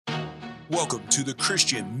Welcome to the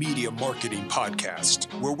Christian Media Marketing Podcast,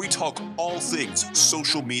 where we talk all things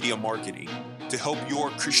social media marketing to help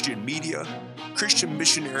your Christian media, Christian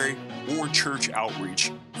missionary, or church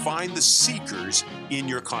outreach find the seekers in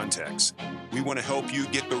your context. We want to help you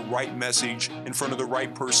get the right message in front of the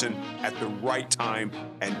right person at the right time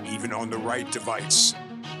and even on the right device.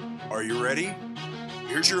 Are you ready?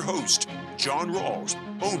 Here's your host, John Rawls,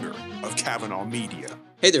 owner of Kavanaugh Media.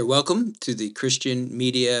 Hey there, welcome to the Christian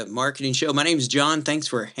Media Marketing Show. My name is John. Thanks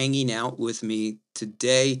for hanging out with me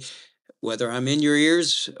today. Whether I'm in your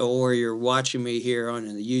ears or you're watching me here on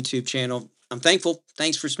the YouTube channel, I'm thankful.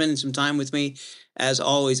 Thanks for spending some time with me. As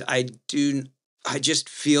always, I just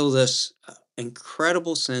feel this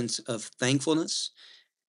incredible sense of thankfulness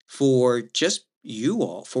for just you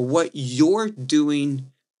all, for what you're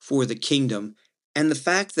doing for the kingdom. And the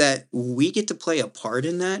fact that we get to play a part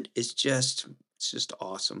in that is it's just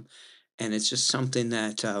awesome. And it's just something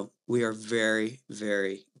that we are very,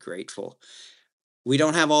 very grateful. We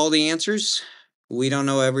don't have all the answers. We don't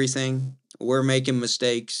know everything. We're making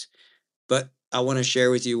mistakes. But I want to share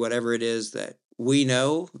with you whatever it is that we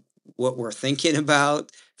know, what we're thinking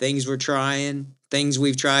about, things we're trying, things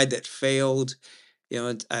we've tried that failed.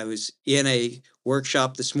 I was in a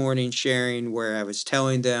workshop this morning sharing where I was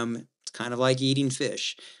telling them it's kind of like eating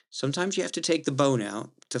fish. Sometimes you have to take the bone out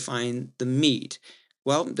to find the meat.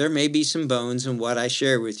 Well, there may be some bones in what I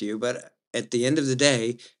share with you, but at the end of the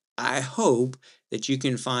day, I hope that you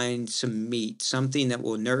can find some meat, something that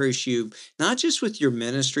will nourish you, not just with your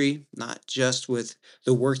ministry, not just with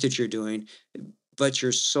the work that you're doing, but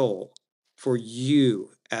your soul, for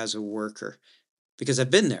you as a worker. Because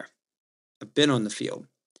I've been there. I've been on the field.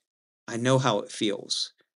 I know how it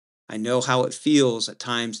feels. I know how it feels at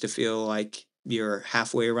times to feel like you're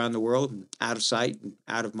halfway around the world and out of sight and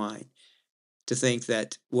out of mind. To think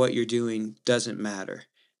that what you're doing doesn't matter.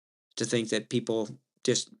 To think that people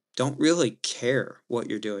just don't really care what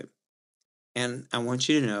you're doing. And I want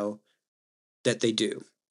you to know that they do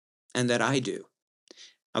and that I do.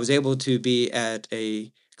 I was able to be at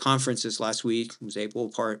a conference this last week. I was able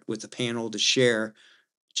to part with a panel to share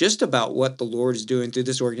just about what the Lord is doing through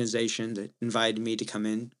this organization that invited me to come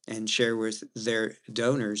in and share with their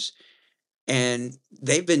donors. And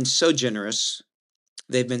they've been so generous.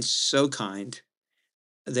 They've been so kind.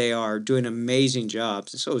 They are doing amazing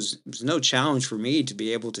jobs. So it was no challenge for me to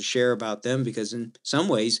be able to share about them because in some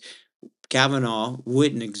ways, Kavanaugh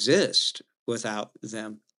wouldn't exist without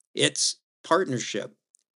them. It's partnership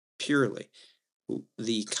purely,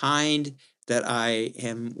 the kind that I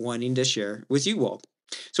am wanting to share with you all.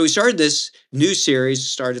 So we started this new series,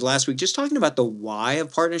 started last week, just talking about the why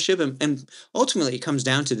of partnership. And ultimately, it comes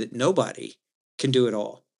down to that nobody can do it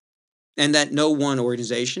all. And that no one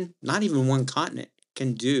organization, not even one continent,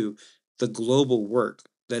 can do the global work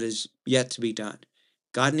that is yet to be done.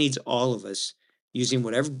 God needs all of us using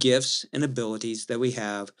whatever gifts and abilities that we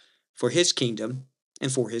have for His kingdom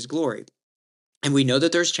and for His glory. And we know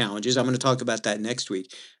that there's challenges. I'm going to talk about that next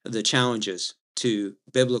week, the challenges to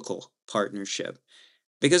biblical partnership,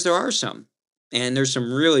 because there are some, and there's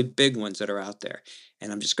some really big ones that are out there.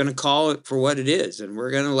 And I'm just going to call it for what it is, and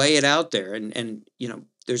we're going to lay it out there. And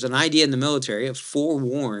there's an idea in the military of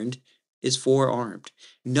forewarned is forearmed.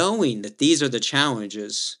 Knowing that these are the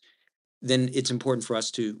challenges, then it's important for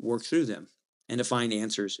us to work through them and to find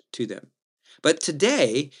answers to them. But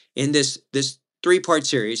today, in this three-part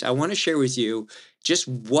series, I want to share with you just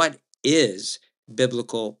what is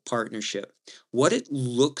biblical partnership, what it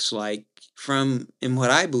looks like from, in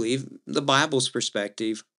what I believe, the Bible's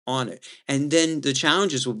perspective on it. And then the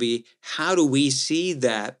challenges will be, how do we see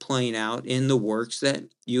that playing out in the works that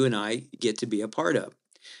you and I get to be a part of?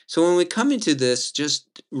 So when we come into this,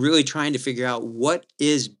 just really trying to figure out what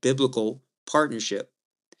is biblical partnership,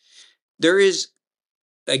 there is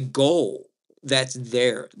a goal that's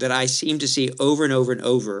there that I seem to see over and over and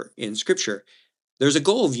over in Scripture. There's a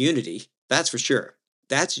goal of unity, that's for sure.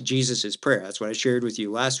 That's Jesus's prayer. That's what I shared with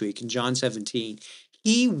you last week in John 17.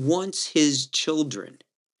 He wants his children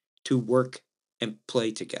to work and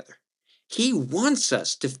play together. He wants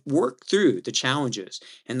us to work through the challenges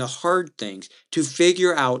and the hard things to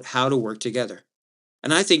figure out how to work together.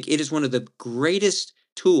 And I think it is one of the greatest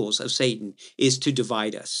tools of Satan is to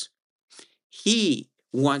divide us. He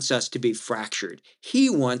wants us to be fractured. He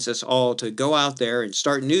wants us all to go out there and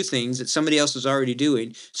start new things that somebody else is already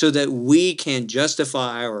doing so that we can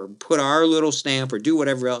justify or put our little stamp or do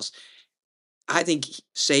whatever else. I think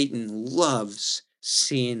Satan loves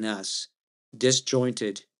seeing us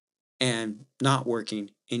disjointed and not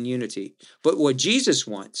working in unity. But what Jesus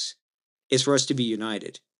wants is for us to be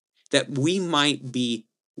united, that we might be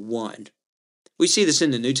one. We see this in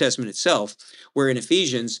the New Testament itself, where in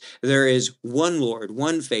Ephesians, there is one Lord,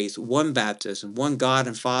 one faith, one baptism, one God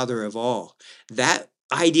and Father of all. That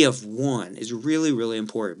idea of one is really, really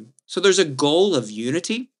important. So there's a goal of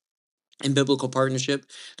unity in biblical partnership.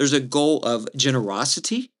 There's a goal of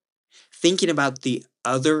generosity, thinking about the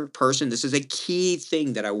other person. This is a key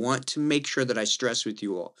thing that I want to make sure that I stress with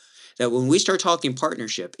you all. That when we start talking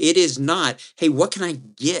partnership, it is not, hey, what can I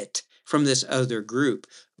get from this other group?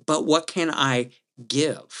 But what can I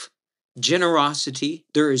give? Generosity,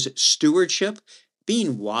 there is stewardship,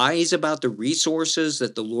 being wise about the resources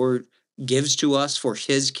that the Lord gives to us for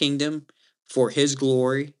His kingdom, for His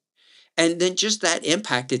glory, and then just that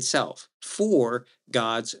impact itself for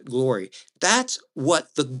God's glory. That's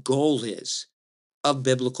what the goal is of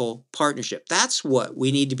biblical partnership. That's what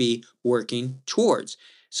we need to be working towards.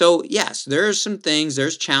 So, yes, there are some things,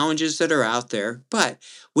 there's challenges that are out there, but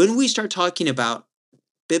when we start talking about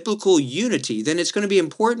biblical unity, then it's going to be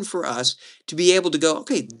important for us to be able to go,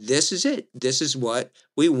 okay, this is it. This is what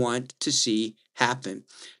we want to see happen.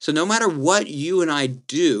 So, no matter what you and I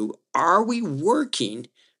do, are we working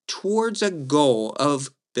towards a goal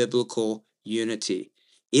of biblical unity?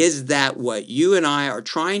 Is that what you and I are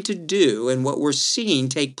trying to do and what we're seeing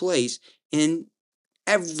take place in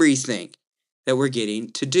everything that we're getting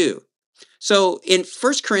to do? So in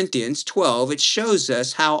 1 Corinthians 12, it shows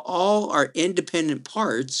us how all are independent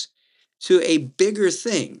parts to a bigger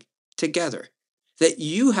thing together. That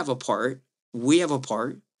you have a part, we have a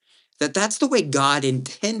part, that's the way God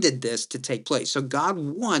intended this to take place. So God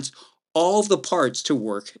wants all of the parts to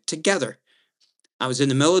work together. I was in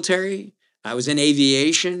the military, I was in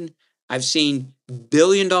aviation, I've seen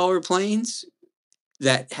billion-dollar planes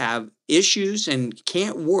that have issues and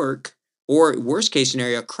can't work, or worst case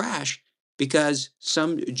scenario, crash because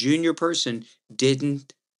some junior person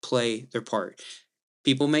didn't play their part.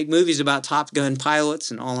 People make movies about Top Gun pilots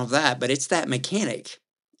and all of that, but it's that mechanic.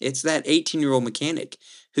 It's that 18-year-old mechanic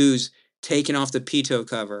who's taking off the pitot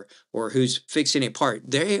cover or who's fixing a part.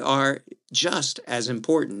 They are just as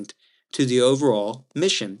important to the overall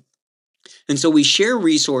mission. And so we share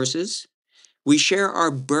resources, we share our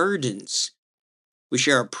burdens, we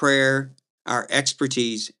share our prayer, our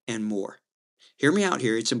expertise, and more. Hear me out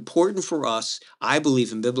here. It's important for us, I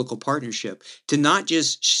believe in biblical partnership, to not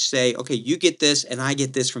just say, okay, you get this and I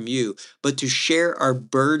get this from you, but to share our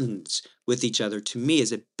burdens with each other, to me,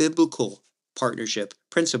 is a biblical partnership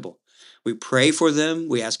principle. We pray for them.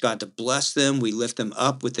 We ask God to bless them. We lift them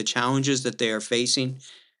up with the challenges that they are facing.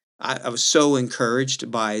 I was so encouraged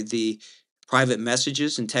by the private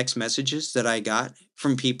messages and text messages that I got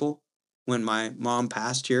from people when my mom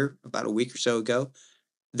passed here about a week or so ago.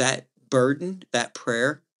 That burden, that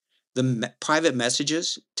prayer, the private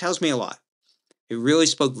messages tells me a lot. It really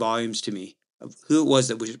spoke volumes to me of who it was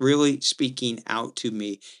that was really speaking out to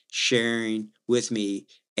me, sharing with me,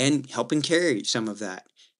 and helping carry some of that.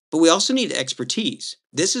 But we also need expertise.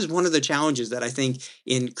 This is one of the challenges that I think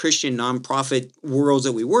in Christian nonprofit worlds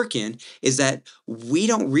that we work in, is that we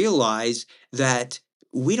don't realize that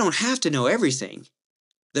we don't have to know everything,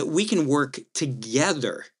 that we can work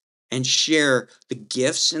together and share the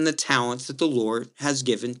gifts and the talents that the Lord has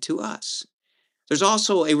given to us. There's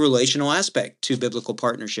also a relational aspect to biblical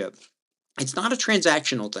partnership. It's not a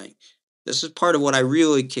transactional thing. This is part of what I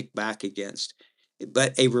really kick back against,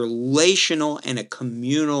 but a relational and a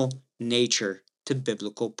communal nature to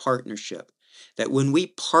biblical partnership. That when we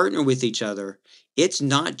partner with each other, it's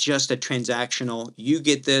not just a transactional, you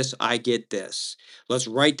get this, I get this. Let's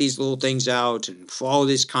write these little things out and follow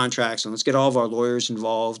these contracts and let's get all of our lawyers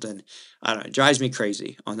involved. And I don't know, it drives me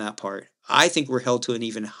crazy on that part. I think we're held to an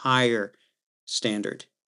even higher standard.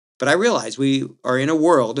 But I realize we are in a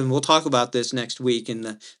world, and we'll talk about this next week in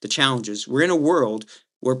the challenges. We're in a world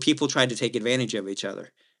where people try to take advantage of each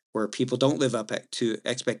other, where people don't live up to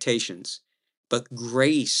expectations. But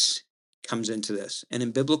grace comes into this. And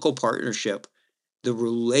in biblical partnership, the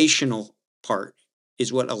relational part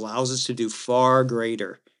is what allows us to do far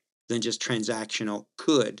greater than just transactional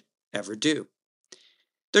could ever do.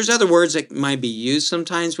 There's other words that might be used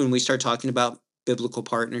sometimes when we start talking about biblical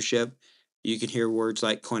partnership. You can hear words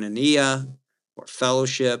like koinonia or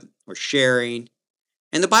fellowship or sharing.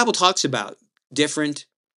 And the Bible talks about different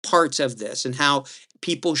parts of this and how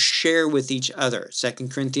people share with each other. 2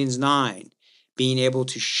 Corinthians 9, being able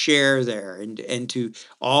to share there and to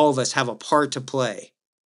all of us have a part to play.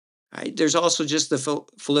 Right? There's also just the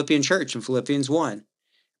Philippian church in Philippians 1,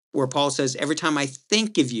 where Paul says, every time I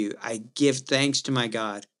think of you, I give thanks to my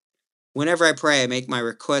God. Whenever I pray, I make my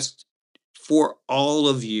request for all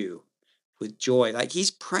of you with joy. Like he's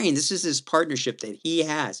praying. This is his partnership that he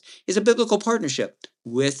has. It's a biblical partnership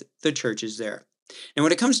with the churches there. And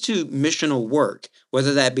when it comes to missional work,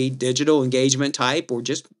 whether that be digital engagement type or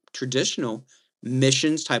just traditional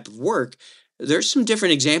missions type of work, there's some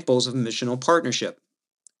different examples of missional partnership.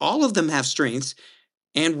 All of them have strengths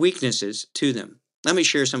and weaknesses to them. Let me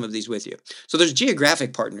share some of these with you. So there's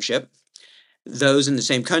geographic partnership, those in the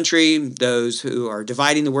same country, those who are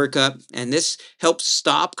dividing the work up, and this helps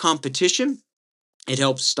stop competition. It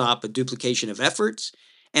helps stop a duplication of efforts,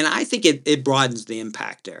 and I think it broadens the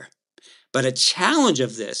impact there. But a challenge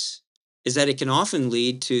of this is that it can often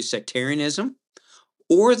lead to sectarianism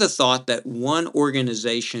or the thought that one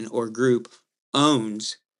organization or group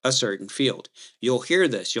owns a certain field. You'll hear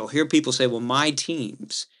this. You'll hear people say, well, my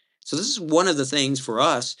teams. So this is one of the things for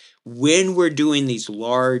us when we're doing these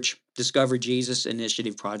large Discover Jesus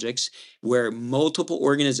initiative projects where multiple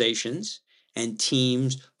organizations and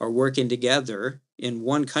teams are working together in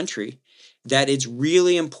one country, that it's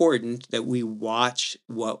really important that we watch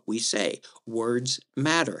what we say. Words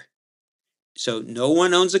matter. So no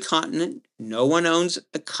one owns a continent. No one owns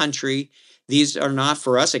a country. These are not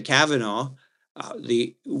for us at Kavanaugh.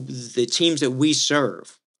 The teams that we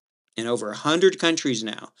serve in over 100 countries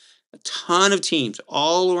now, a ton of teams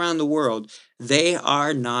all around the world, they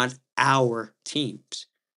are not our teams.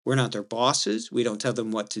 We're not their bosses. We don't tell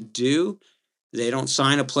them what to do. They don't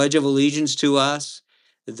sign a pledge of allegiance to us.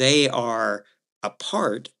 They are a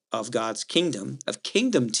part of God's kingdom, of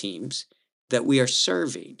kingdom teams that we are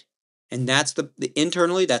serving. And that's the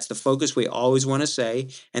internally, that's the focus we always want to say.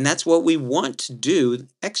 And that's what we want to do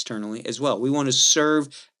externally as well. We want to serve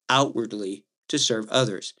outwardly to serve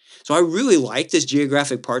others. So I really like this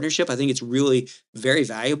geographic partnership. I think it's really very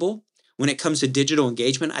valuable. When it comes to digital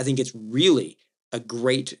engagement, I think it's really a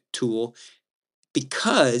great tool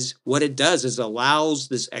because what it does is allows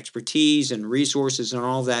this expertise and resources and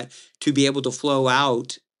all that to be able to flow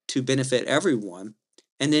out to benefit everyone.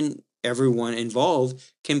 And then everyone involved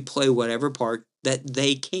can play whatever part that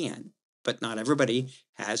they can, but not everybody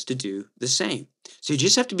has to do the same. So you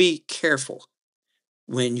just have to be careful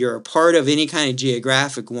when you're a part of any kind of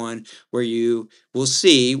geographic one where you will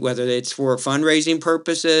see whether it's for fundraising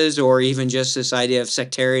purposes or even just this idea of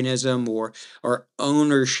sectarianism or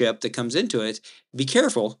ownership that comes into it. Be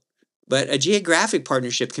careful. But a geographic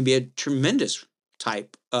partnership can be a tremendous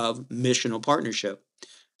type of missional partnership.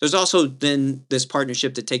 There's also then this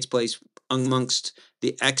partnership that takes place amongst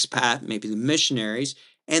the expat, maybe the missionaries,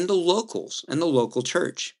 and the locals and the local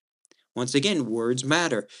church. Once again, words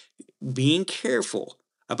matter. Being careful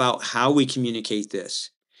about how we communicate this.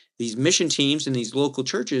 These mission teams and these local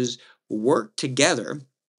churches work together,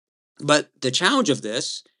 but the challenge of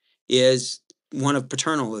this is one of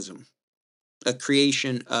paternalism, a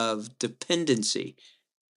creation of dependency,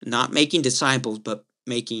 not making disciples, but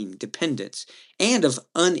making dependents, and of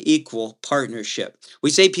unequal partnership.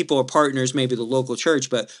 We say people are partners, maybe the local church,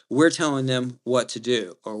 but we're telling them what to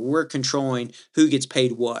do, or we're controlling who gets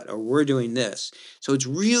paid what, or we're doing this. So it's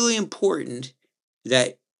really important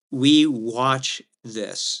that we watch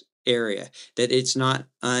this area, that it's not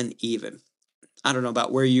uneven. I don't know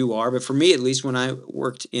about where you are, but for me, at least when I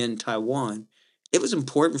worked in Taiwan, it was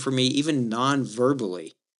important for me, even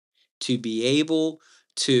non-verbally, to be able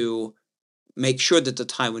to make sure that the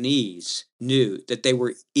Taiwanese knew that they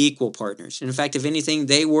were equal partners. And in fact, if anything,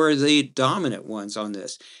 they were the dominant ones on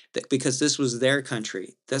this, because this was their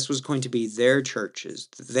country. This was going to be their churches,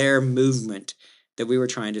 their movement that we were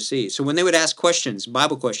trying to see. So when they would ask questions,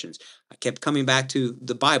 Bible questions, I kept coming back to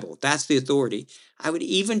the Bible. That's the authority. I would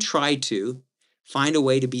even try to find a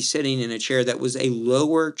way to be sitting in a chair that was a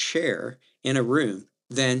lower chair in a room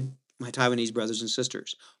than my Taiwanese brothers and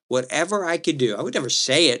sisters. Whatever I could do, I would never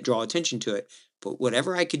say it, draw attention to it, but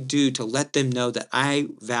whatever I could do to let them know that I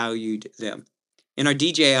valued them. In our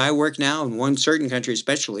DJI work now, in one certain country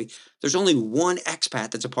especially, there's only one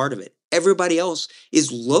expat that's a part of it. Everybody else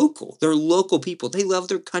is local. They're local people. They love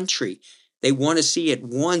their country. They want to see it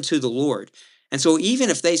won to the Lord. And so even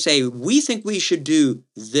if they say, we think we should do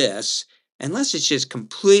this, unless it's just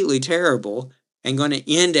completely terrible and going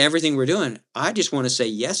to end everything we're doing, I just want to say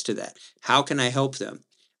yes to that. How can I help them?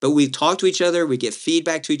 But we talk to each other, we get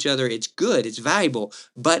feedback to each other. It's good, it's valuable.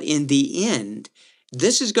 But in the end,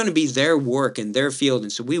 this is going to be their work and their field.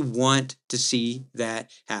 And so we want to see that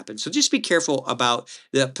happen. So just be careful about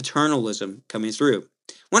the paternalism coming through.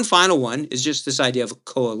 One final one is just this idea of a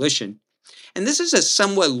coalition. And this is a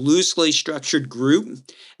somewhat loosely structured group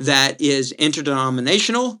that is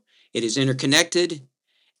interdenominational. It is interconnected.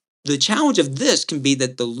 The challenge of this can be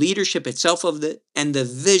that the leadership itself and the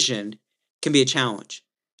vision can be a challenge.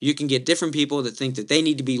 You can get different people that think that they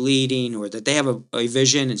need to be leading or that they have a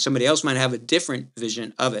vision and somebody else might have a different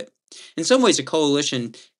vision of it. In some ways, a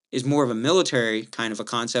coalition is more of a military kind of a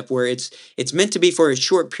concept where it's meant to be for a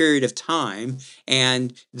short period of time,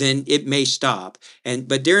 and then it may stop.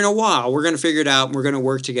 But during a while, we're going to figure it out and we're going to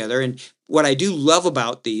work together. And what I do love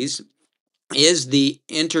about these is the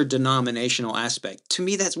interdenominational aspect. To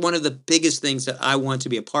me, that's one of the biggest things that I want to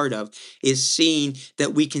be a part of, is seeing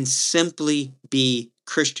that we can simply be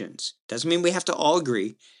Christians. Doesn't mean we have to all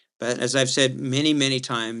agree, but as I've said many, many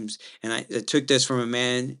times, and I took this from a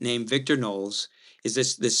man named Victor Knowles, is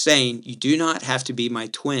this saying, you do not have to be my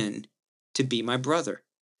twin to be my brother.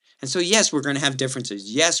 And so, yes, we're going to have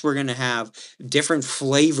differences. Yes, we're going to have different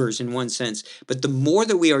flavors in one sense, but the more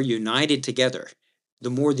that we are united together, the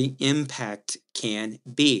more the impact can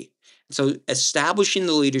be. So establishing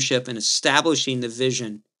the leadership and establishing the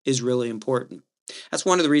vision is really important. That's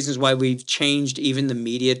one of the reasons why we've changed even the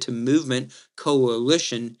Media to Movement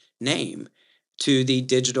Coalition name to the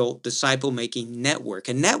Digital Disciple Making Network.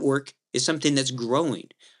 A network is something that's growing.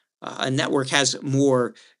 A network has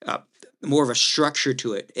more of a structure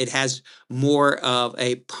to it. It has more of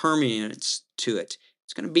a permanence to it.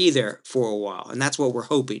 It's going to be there for a while. And that's what we're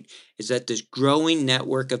hoping, is that this growing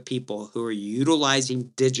network of people who are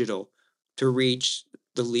utilizing digital to reach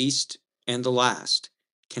the least and the last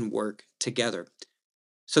can work together.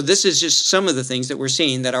 So this is just some of the things that we're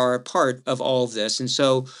seeing that are a part of all of this. And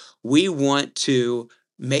so we want to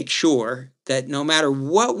make sure that no matter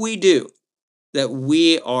what we do, that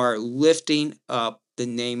we are lifting up the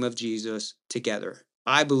name of Jesus together.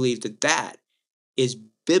 I believe that that is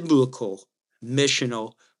biblical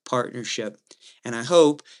missional partnership. And I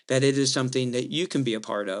hope that it is something that you can be a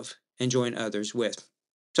part of and join others with.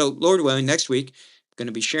 So, Lord willing, next week, I'm going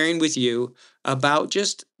to be sharing with you about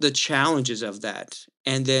just the challenges of that,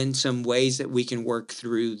 and then some ways that we can work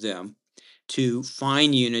through them to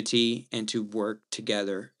find unity and to work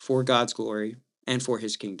together for God's glory and for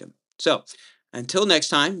His kingdom. So, until next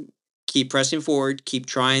time, keep pressing forward, keep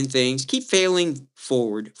trying things, keep failing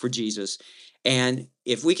forward for Jesus. And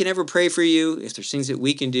if we can ever pray for you, if there's things that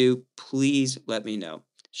we can do, please let me know.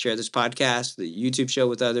 Share this podcast, the YouTube show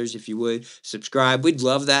with others if you would. Subscribe. We'd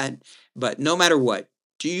love that. But no matter what,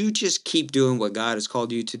 do you just keep doing what God has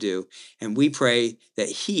called you to do? And we pray that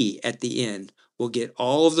He, at the end, will get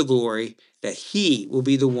all of the glory, that He will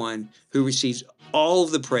be the one who receives all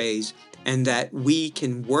of the praise, and that we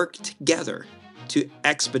can work together to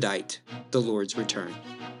expedite the Lord's return.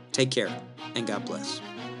 Take care, and God bless.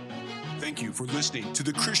 Thank you for listening to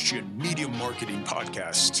the Christian Media Marketing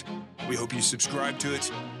Podcast. We hope you subscribe to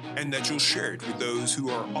it and that you'll share it with those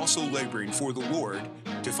who are also laboring for the Lord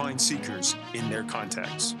to find seekers in their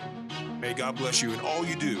contacts. May God bless you in all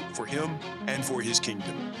you do for Him and for His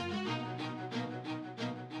kingdom.